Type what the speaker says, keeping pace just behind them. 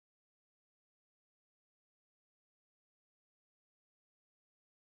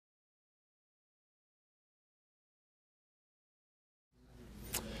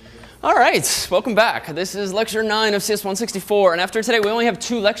All right, welcome back. This is lecture 9 of CS164, and after today we only have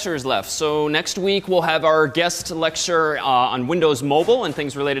 2 lectures left. So next week we'll have our guest lecture on Windows Mobile and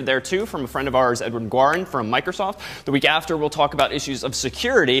things related there too from a friend of ours, Edwin Guarin from Microsoft. The week after we'll talk about issues of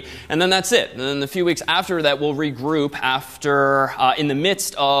security, and then that's it. And then the few weeks after that we'll regroup after in the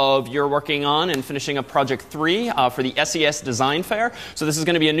midst of you're working on and finishing up Project 3 for the SES Design Fair. So this is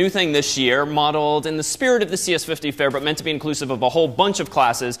going to be a new thing this year, modeled in the spirit of the CS50 Fair, but meant to be inclusive of a whole bunch of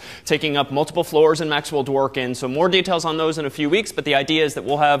classes, taking up multiple floors in Maxwell Dworkin. So more details on those in a few weeks, but the idea is that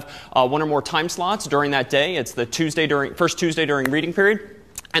we'll have 1 or more time slots during that day. It's the first Tuesday during reading period.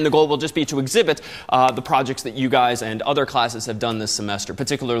 And the goal will just be to exhibit the projects that you guys and other classes have done this semester,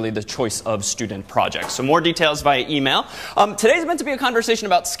 particularly the choice of student projects. So more details via email. Today's meant to be a conversation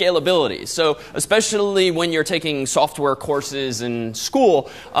about scalability. So especially when you're taking software courses in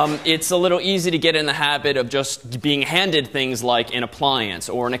school, it's a little easy to get in the habit of just being handed things like an appliance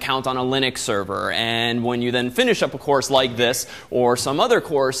or an account on a Linux server. And when you then finish up a course like this or some other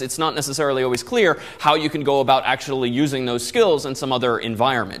course, it's not necessarily always clear how you can go about actually using those skills in some other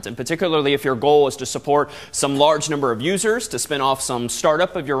environment. And particularly if your goal is to support some large number of users, to spin off some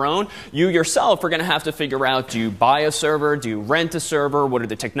startup of your own, you yourself are going to have to figure out, do you buy a server, do you rent a server, what are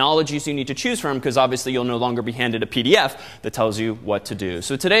the technologies you need to choose from, because obviously you'll no longer be handed a PDF that tells you what to do.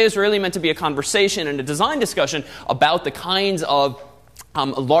 So today is really meant to be a conversation and a design discussion about the kinds of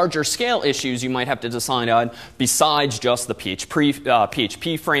larger scale issues you might have to decide on besides just the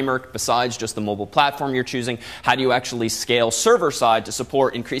PHP framework, besides just the mobile platform you're choosing. How do you actually scale server side to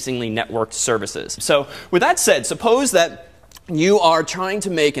support increasingly networked services? So with that said, suppose that you are trying to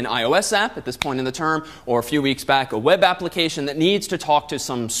make an iOS app at this point in the term, or a few weeks back, a web application that needs to talk to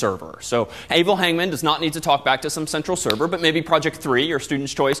some server. So Abel Hangman does not need to talk back to some central server, but maybe Project 3, your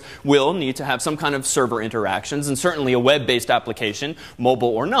student's choice, will need to have some kind of server interactions. And certainly a web-based application, mobile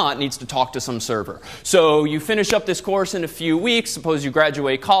or not, needs to talk to some server. So you finish up this course in a few weeks. Suppose you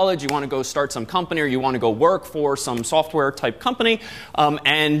graduate college, you want to go start some company, or you want to go work for some software type company,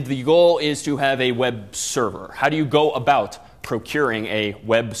 and the goal is to have a web server. How do you go about procuring a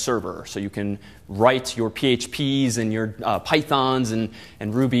web server so you can write your PHPs and your Pythons and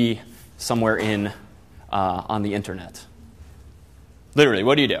Ruby somewhere on the internet? Literally,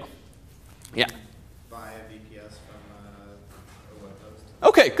 what do you do? Yeah? Buy a VPS from a web host.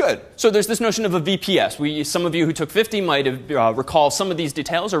 OK, good. So there's this notion of a VPS. Some of you who took 50 might have recall some of these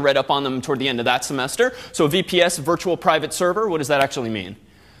details or read up on them toward the end of that semester. So a VPS, virtual private server, what does that actually mean?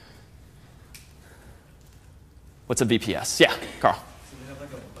 What's a VPS? Yeah, Carl. So they have like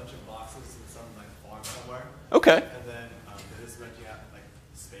a bunch of boxes in some like farm somewhere. OK. And then they just rent you out like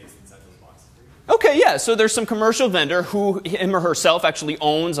space inside those boxes. OK, yeah. So there's some commercial vendor who him or herself actually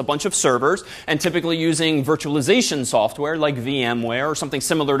owns a bunch of servers, and typically using virtualization software like VMware or something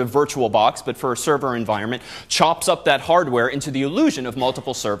similar to VirtualBox, but for a server environment, chops up that hardware into the illusion of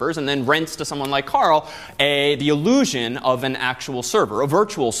multiple servers and then rents to someone like Carl the illusion of an actual server, a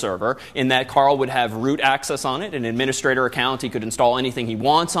virtual server, in that Carl would have root access on it, an administrator account. He could install anything he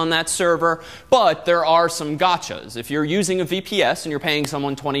wants on that server. But there are some gotchas. If you're using a VPS and you're paying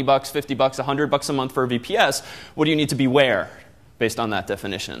someone $20, $50, $100 a month for a VPS, what do you need to beware based on that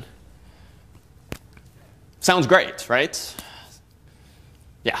definition? Sounds great, right?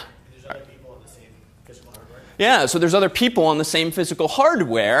 Yeah. There's other people on the same physical hardware. Yeah, so there's other people on the same physical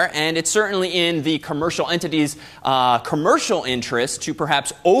hardware, and it's certainly in the commercial entities' commercial interest to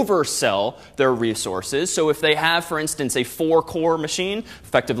perhaps oversell their resources. So if they have, for instance, a 4-core machine,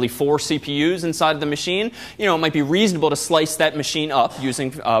 effectively 4 CPUs inside of the machine, it might be reasonable to slice that machine up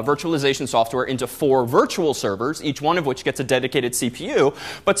using virtualization software into 4 virtual servers, each one of which gets a dedicated CPU.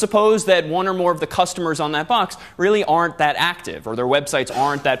 But suppose that one or more of the customers on that box really aren't that active, or their websites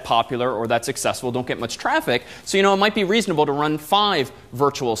aren't that popular or that successful, don't get much traffic. So it might be reasonable to run 5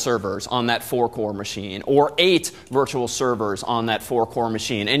 virtual servers on that 4-core machine, or 8 virtual servers on that 4-core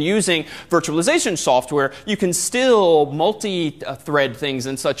machine. And using virtualization software, you can still multi-thread things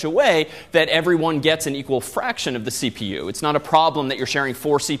in such a way that everyone gets an equal fraction of the CPU. It's not a problem that you're sharing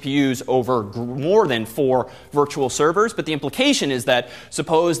 4 CPUs over more than 4 virtual servers, but the implication is that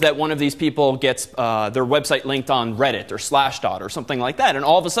suppose that one of these people gets their website linked on Reddit or Slashdot or something like that, and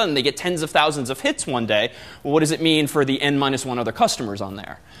all of a sudden they get tens of thousands of hits one day. Well, what does it mean for the n-1 other customers on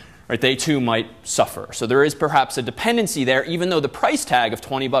there? Right, they too might suffer. So there is perhaps a dependency there, even though the price tag of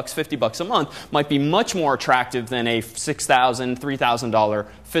 $20, $50 a month might be much more attractive than a $6,000, $3,000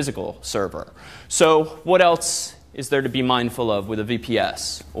 physical server. So what else is there to be mindful of with a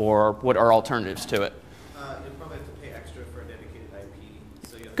VPS? Or what are alternatives to it? You'll probably have to pay extra for a dedicated IP.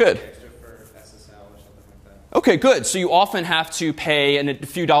 So you'll have Good. to pay extra for SSL or something like that. OK, good. So you often have to pay a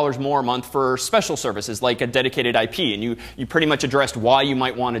few dollars more a month for special services like a dedicated IP. And you pretty much addressed why you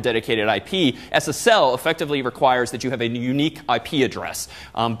might want a dedicated IP. SSL effectively requires that you have a unique IP address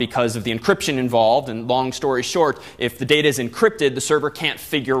because of the encryption involved. And long story short, if the data is encrypted, the server can't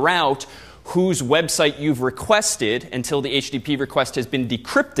figure out whose website you've requested until the HTTP request has been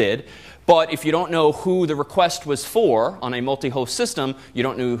decrypted. But if you don't know who the request was for on a multi-host system, you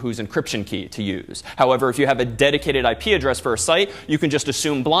don't know whose encryption key to use. However, if you have a dedicated IP address for a site, you can just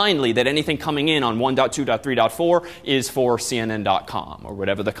assume blindly that anything coming in on 1.2.3.4 is for CNN.com or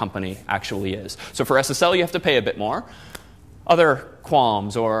whatever the company actually is. So for SSL, you have to pay a bit more. Other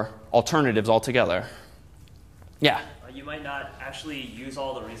qualms or alternatives altogether? Yeah? You might not actually use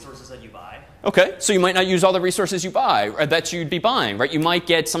all the resources that you buy. OK, so you might not use all the resources you buy, or that you'd be buying, right? You might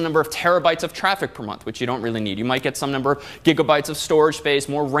get some number of terabytes of traffic per month, which you don't really need. You might get some number of gigabytes of storage space,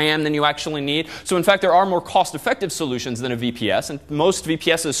 more RAM than you actually need. So in fact, there are more cost-effective solutions than a VPS. And most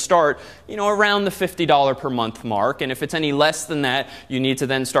VPSs start, around the $50 per month mark. And if it's any less than that, you need to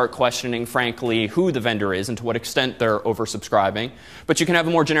then start questioning, frankly, who the vendor is and to what extent they're oversubscribing. But you can have a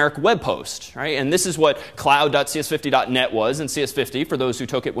more generic web host, right? And this is what cloud.cs50.net was in CS50 for those who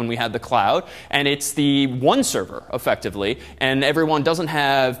took it when we had the cloud. And it's the one server, effectively. And everyone doesn't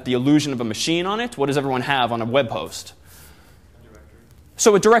have the illusion of a machine on it. What does everyone have on a web host? A directory.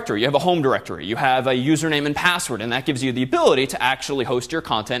 So a directory. You have a home directory. You have a username and password. And that gives you the ability to actually host your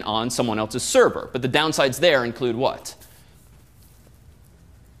content on someone else's server. But the downsides there include what?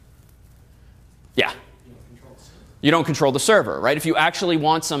 Yeah. You don't control the server, right? If you actually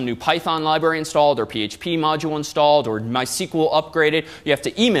want some new Python library installed or PHP module installed or MySQL upgraded, you have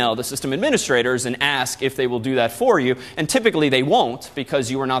to email the system administrators and ask if they will do that for you. And typically they won't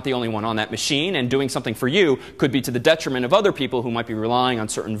because you are not the only one on that machine. And doing something for you could be to the detriment of other people who might be relying on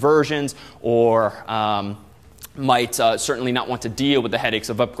certain versions or might certainly not want to deal with the headaches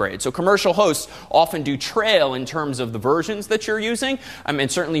of upgrades. So commercial hosts often do trail in terms of the versions that you're using,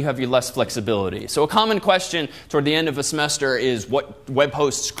 and certainly you have less flexibility. So a common question toward the end of a semester is what web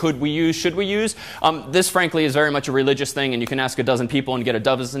hosts could we use, should we use? This, frankly, is very much a religious thing, and you can ask a dozen people and get a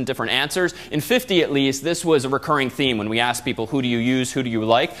dozen different answers. In 50, at least, this was a recurring theme when we asked people, who do you use, who do you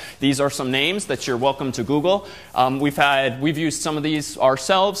like? These are some names that you're welcome to Google. We've used some of these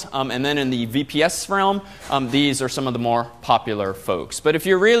ourselves, and then in the VPS realm, these are some of the more popular folks. But if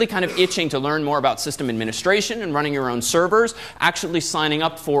you're really kind of itching to learn more about system administration and running your own servers, actually signing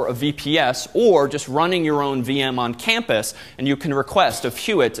up for a VPS or just running your own VM on campus, and you can request of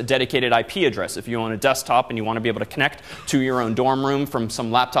Hewitt a dedicated IP address. If you own a desktop and you want to be able to connect to your own dorm room from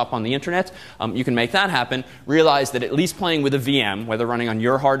some laptop on the internet, you can make that happen. Realize that at least playing with a VM, whether running on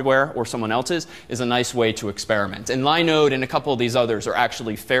your hardware or someone else's, is a nice way to experiment. And Linode and a couple of these others are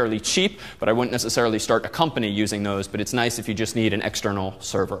actually fairly cheap, but I wouldn't necessarily start a company using those. But it's nice if you just need an external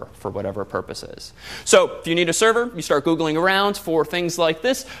server for whatever purposes. So if you need a server, you start Googling around for things like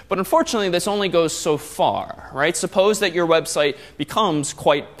this. But unfortunately, this only goes so far, right? Suppose that your website becomes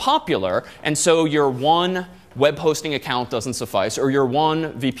quite popular, and so your one web hosting account doesn't suffice, or your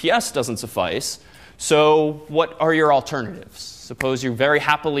one VPS doesn't suffice. So what are your alternatives? Suppose you very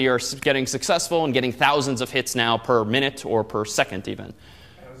happily are getting successful and getting thousands of hits now per minute or per second even.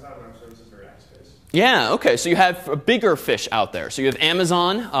 Amazon Web Services or Rackspace. Yeah, OK. So you have bigger fish out there. So you have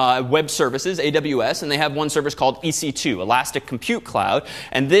Amazon Web Services, AWS, and they have one service called EC2, Elastic Compute Cloud.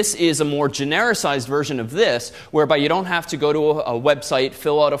 And this is a more genericized version of this, whereby you don't have to go to a website,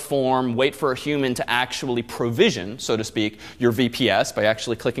 fill out a form, wait for a human to actually provision, so to speak, your VPS by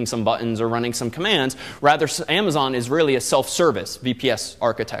actually clicking some buttons or running some commands. Rather, Amazon is really a self-service VPS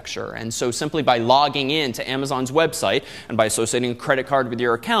architecture. And so simply by logging in to Amazon's website and by associating a credit card with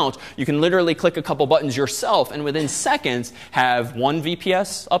your account, you can literally click a couple buttons yourself and within seconds have one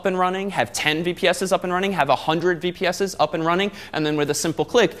VPS up and running, have 10 VPSs up and running, have 100 VPSs up and running, and then with a simple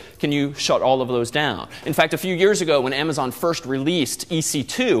click, can you shut all of those down. In fact, a few years ago when Amazon first released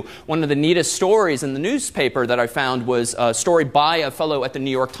EC2, one of the neatest stories in the newspaper that I found was a story by a fellow at the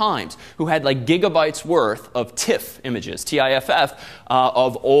New York Times who had like gigabytes worth of TIFF images, TIFF,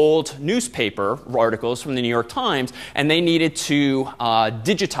 of old newspaper articles from the New York Times, and they needed to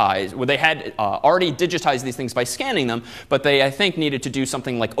digitize, well, they had already digitized these things by scanning them, but they, I think, needed to do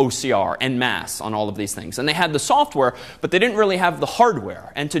something like OCR en masse on all of these things. And they had the software, but they didn't really have the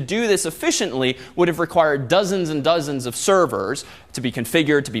hardware. And to do this efficiently would have required dozens and dozens of servers to be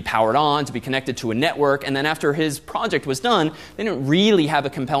configured, to be powered on, to be connected to a network. And then after his project was done, they didn't really have a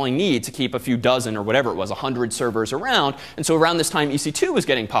compelling need to keep a few dozen or whatever it was, 100 servers around. And so around this time, EC2 was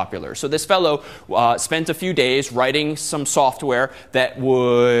getting popular. So this fellow spent a few days writing some software that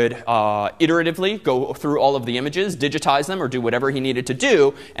would iteratively go through all of the images, digitize them, or do whatever he needed to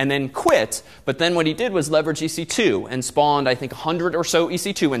do, and then quit. But then what he did was leverage EC2 and spawned, I think, 100 or so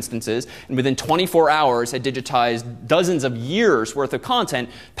EC2 instances. And within 24 hours, had digitized dozens of years worth of content,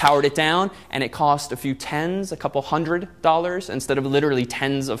 powered it down, and it cost a few tens, a couple $100 instead of literally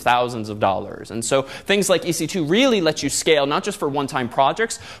tens of thousands of dollars. And so things like EC2 really let you scale not just for one-time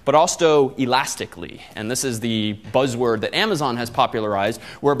projects, but also elastically. And this is the buzzword that Amazon has popularized,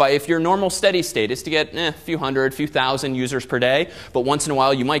 whereby if your normal steady state is to get a few hundred, few thousand users per day, but once in a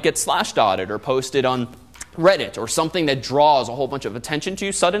while you might get slashdotted or posted on Reddit or something that draws a whole bunch of attention to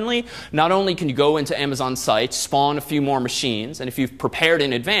you suddenly, not only can you go into Amazon's site, spawn a few more machines, and if you've prepared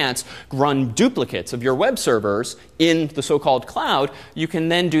in advance, run duplicates of your web servers in the so-called cloud, you can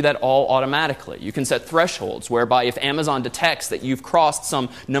then do that all automatically. You can set thresholds whereby if Amazon detects that you've crossed some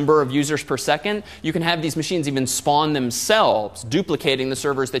number of users per second, you can have these machines even spawn themselves, duplicating the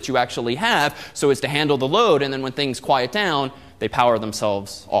servers that you actually have so as to handle the load, and then when things quiet down, they power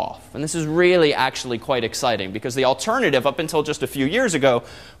themselves off. And this is really actually quite exciting because the alternative up until just a few years ago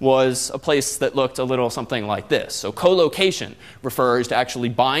was a place that looked a little something like this. So co-location refers to actually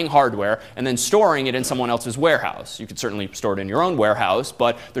buying hardware and then storing it in someone else's warehouse. You could certainly store it in your own warehouse,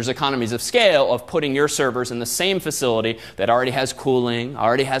 but there's economies of scale of putting your servers in the same facility that already has cooling,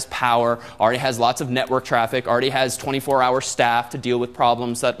 already has power, already has lots of network traffic, already has 24-hour staff to deal with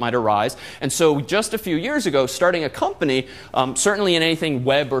problems that might arise. And so just a few years ago, starting a company, certainly in anything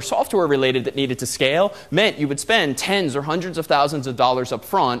web or software related that needed to scale, meant you would spend tens or hundreds of thousands of dollars up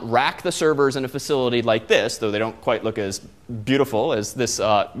front, rack the servers in a facility like this, though they don't quite look as beautiful as this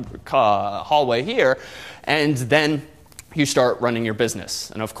hallway here, and then you start running your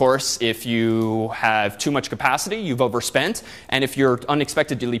business. And of course, if you have too much capacity, you've overspent. And if you're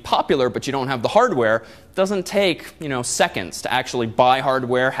unexpectedly popular, but you don't have the hardware, it doesn't take seconds to actually buy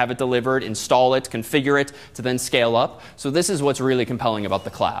hardware, have it delivered, install it, configure it, to then scale up. So this is what's really compelling about the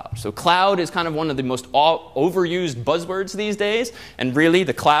cloud. So cloud is kind of one of the most overused buzzwords these days. And really,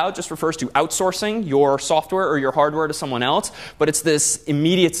 the cloud just refers to outsourcing your software or your hardware to someone else. But it's this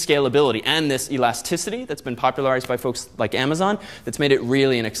immediate scalability and this elasticity that's been popularized by folks like Amazon that's made it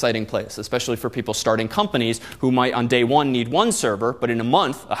really an exciting place, especially for people starting companies who might on day one need one server, but in a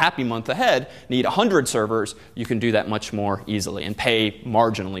month, a happy month ahead, need 100 servers. You can do that much more easily and pay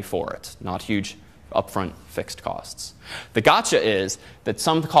marginally for it, not huge upfront fixed costs. The gotcha is that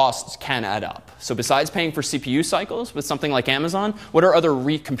some costs can add up. So besides paying for CPU cycles with something like Amazon, what are other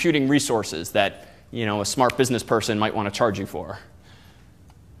computing resources that a smart business person might want to charge you for?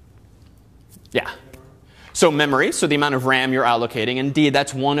 Yeah. So memory, so the amount of RAM you're allocating. Indeed,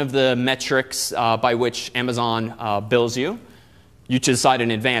 that's one of the metrics by which Amazon bills you. You decide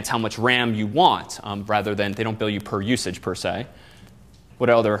in advance how much RAM you want, rather than they don't bill you per usage per se. What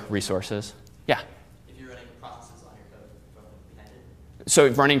are other resources? Yeah? If you're running processes on your code from behind it. So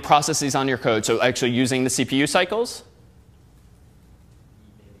running processes on your code, so actually using the CPU cycles?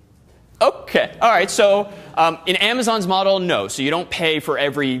 OK. All right. So in Amazon's model, no. So you don't pay for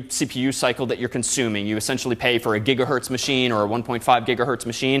every CPU cycle that you're consuming. You essentially pay for a gigahertz machine or a 1.5 gigahertz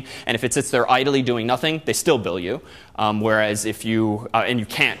machine. And if it sits there idly doing nothing, they still bill you. Whereas if you and you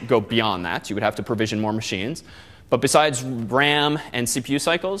can't go beyond that, you would have to provision more machines. But besides RAM and CPU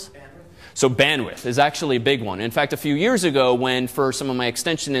cycles, so bandwidth is actually a big one. In fact, a few years ago, when for some of my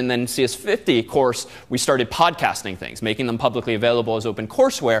extension and then CS50 course, we started podcasting things, making them publicly available as open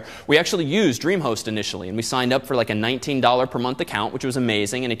courseware, we actually used DreamHost initially. And we signed up for like a $19 per month account, which was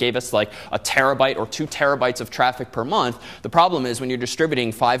amazing. And it gave us like a terabyte or 2 terabytes of traffic per month. The problem is when you're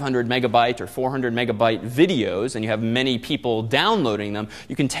distributing 500 megabyte or 400 megabyte videos and you have many people downloading them,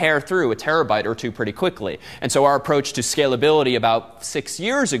 you can tear through a terabyte or 2 pretty quickly. And so our approach to scalability about 6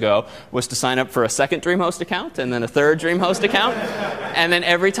 years ago was to sign up for a second DreamHost account and then a third DreamHost account. And then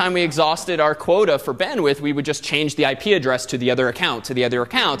every time we exhausted our quota for bandwidth, we would just change the IP address to the other account, to the other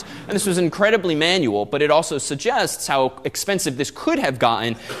account. And this was incredibly manual, but it also suggests how expensive this could have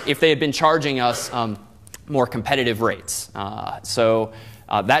gotten if they had been charging us more competitive rates.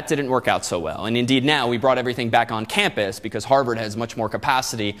 That didn't work out so well. And indeed now we brought everything back on campus because Harvard has much more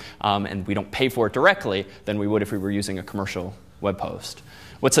capacity and we don't pay for it directly than we would if we were using a commercial web host.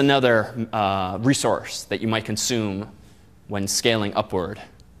 What's another resource that you might consume when scaling upward?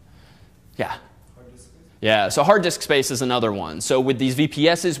 Yeah? Yeah, so hard disk space is another one. So with these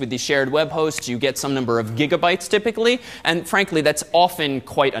VPSs, with these shared web hosts, you get some number of gigabytes typically. And frankly, that's often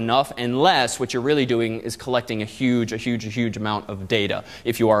quite enough unless what you're really doing is collecting a huge amount of data.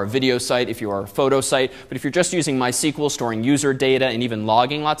 If you are a video site, if you are a photo site. But if you're just using MySQL, storing user data, and even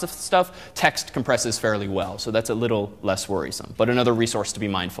logging lots of stuff, text compresses fairly well. So that's a little less worrisome, but another resource to be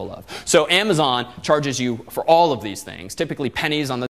mindful of. So Amazon charges you for all of these things, typically pennies on the